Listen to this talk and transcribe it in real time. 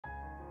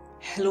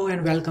Hello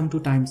and welcome to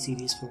time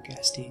series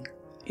forecasting.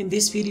 In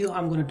this video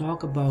I'm going to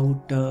talk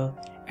about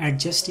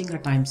adjusting a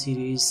time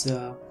series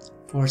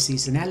for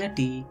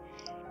seasonality.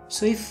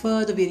 So if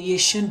the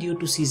variation due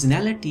to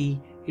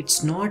seasonality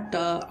it's not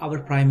our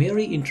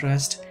primary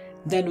interest,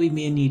 then we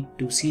may need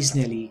to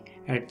seasonally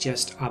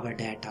adjust our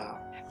data.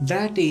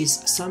 That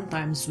is,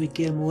 sometimes we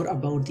care more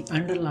about the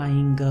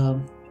underlying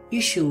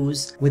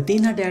issues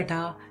within a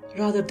data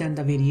rather than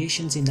the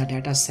variations in the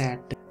data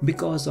set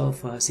because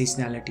of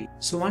seasonality.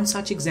 So one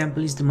such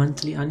example is the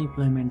monthly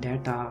unemployment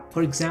data.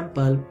 For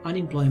example,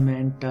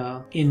 unemployment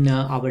in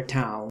our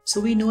town. So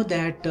we know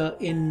that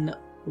in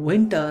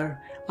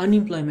winter,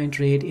 unemployment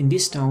rate in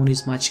this town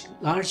is much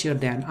larger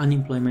than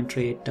unemployment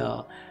rate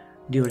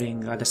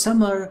during the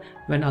summer,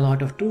 when a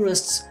lot of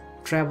tourists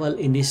travel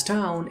in this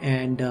town,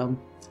 and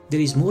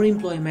there is more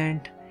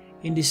employment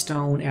in this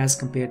town as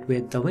compared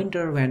with the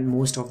winter, when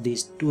most of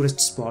these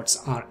tourist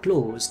spots are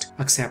closed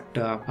except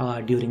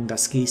during the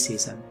ski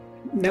season.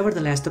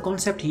 Nevertheless, the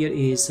concept here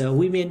is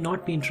we may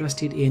not be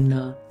interested in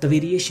the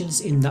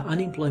variations in the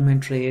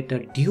unemployment rate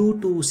due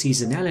to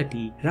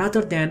seasonality.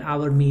 Rather than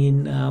our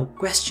main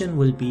question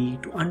will be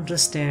to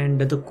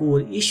understand the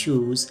core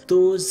issues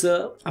those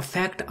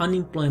affect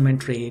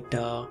unemployment rate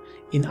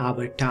in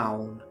our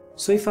town.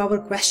 So if our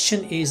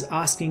question is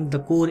asking the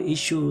core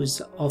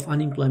issues of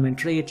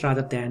unemployment rate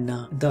rather than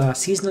the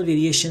seasonal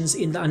variations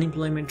in the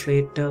unemployment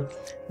rate,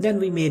 then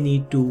we may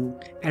need to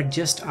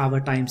adjust our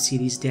time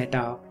series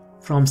data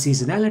from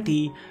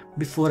seasonality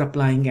before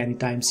applying any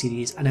time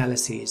series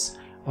analysis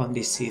on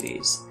this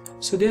series.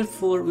 So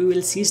therefore we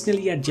will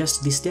seasonally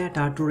adjust this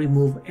data to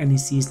remove any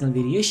seasonal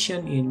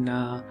variation in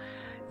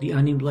the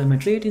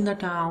unemployment rate in the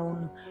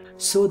town,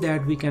 so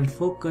that we can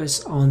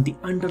focus on the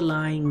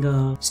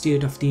underlying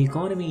state of the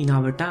economy in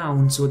our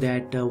town, so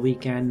that we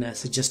can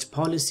suggest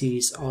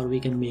policies or we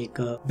can make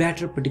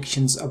better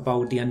predictions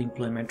about the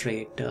unemployment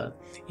rate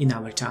in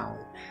our town.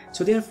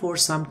 So therefore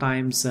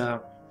sometimes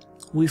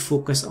we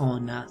focus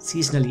on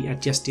seasonally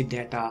adjusted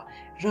data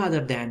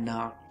rather than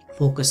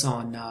focus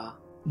on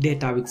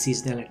data with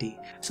seasonality.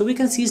 So we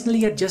can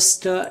seasonally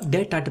adjust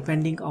data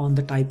depending on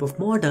the type of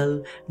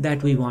model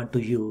that we want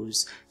to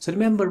use. So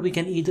remember, we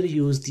can either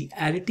use the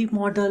additive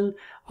model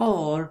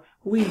or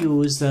we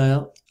use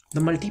the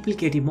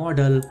multiplicative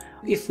model.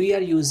 If we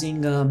are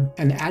using an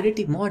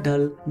additive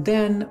model,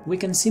 then we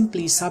can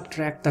simply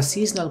subtract the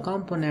seasonal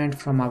component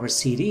from our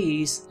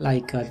series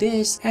like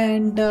this,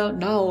 and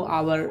now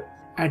our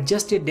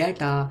adjusted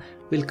data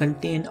will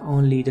contain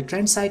only the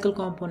trend cycle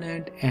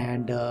component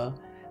and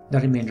the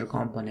remainder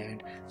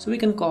component. So we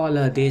can call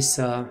this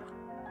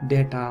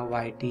data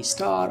YT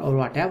star or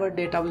whatever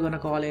data we're gonna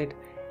call it,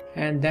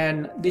 and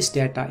then this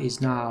data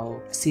is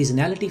now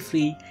seasonality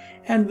free,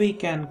 and we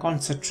can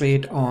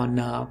concentrate on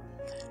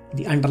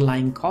the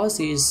underlying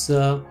causes.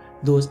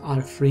 Those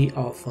are free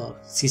of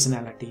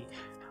seasonality.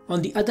 On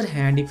the other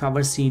hand, if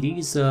our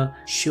series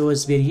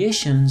shows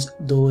variations,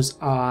 those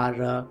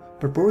are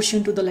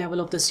proportion to the level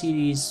of the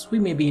series, we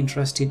may be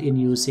interested in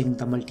using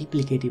the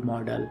multiplicative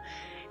model.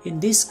 In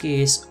this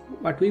case,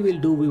 what we will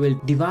do, we will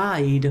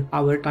divide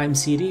our time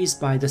series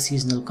by the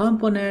seasonal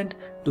component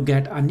to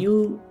get a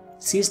new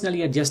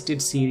seasonally adjusted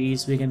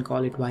series. We can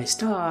call it Y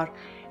star,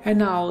 and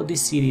now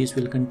this series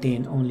will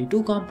contain only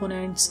two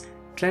components,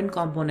 trend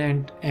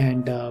component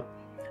and the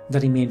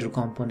remainder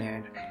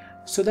component.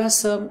 So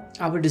thus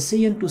our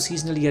decision to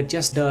seasonally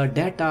adjust the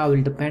data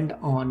will depend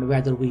on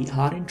whether we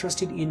are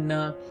interested in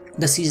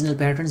the seasonal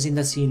patterns in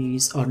the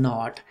series or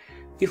not.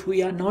 If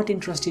we are not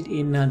interested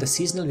in the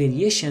seasonal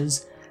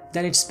variations,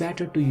 then it's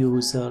better to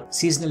use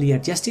seasonally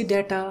adjusted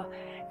data,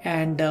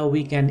 and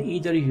we can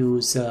either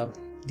use the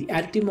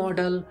additive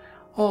model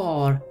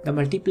or the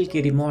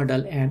multiplicative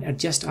model and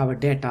adjust our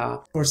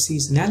data for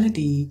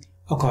seasonality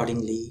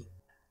accordingly.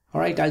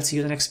 Alright, I'll see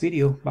you in the next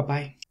video. Bye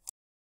bye.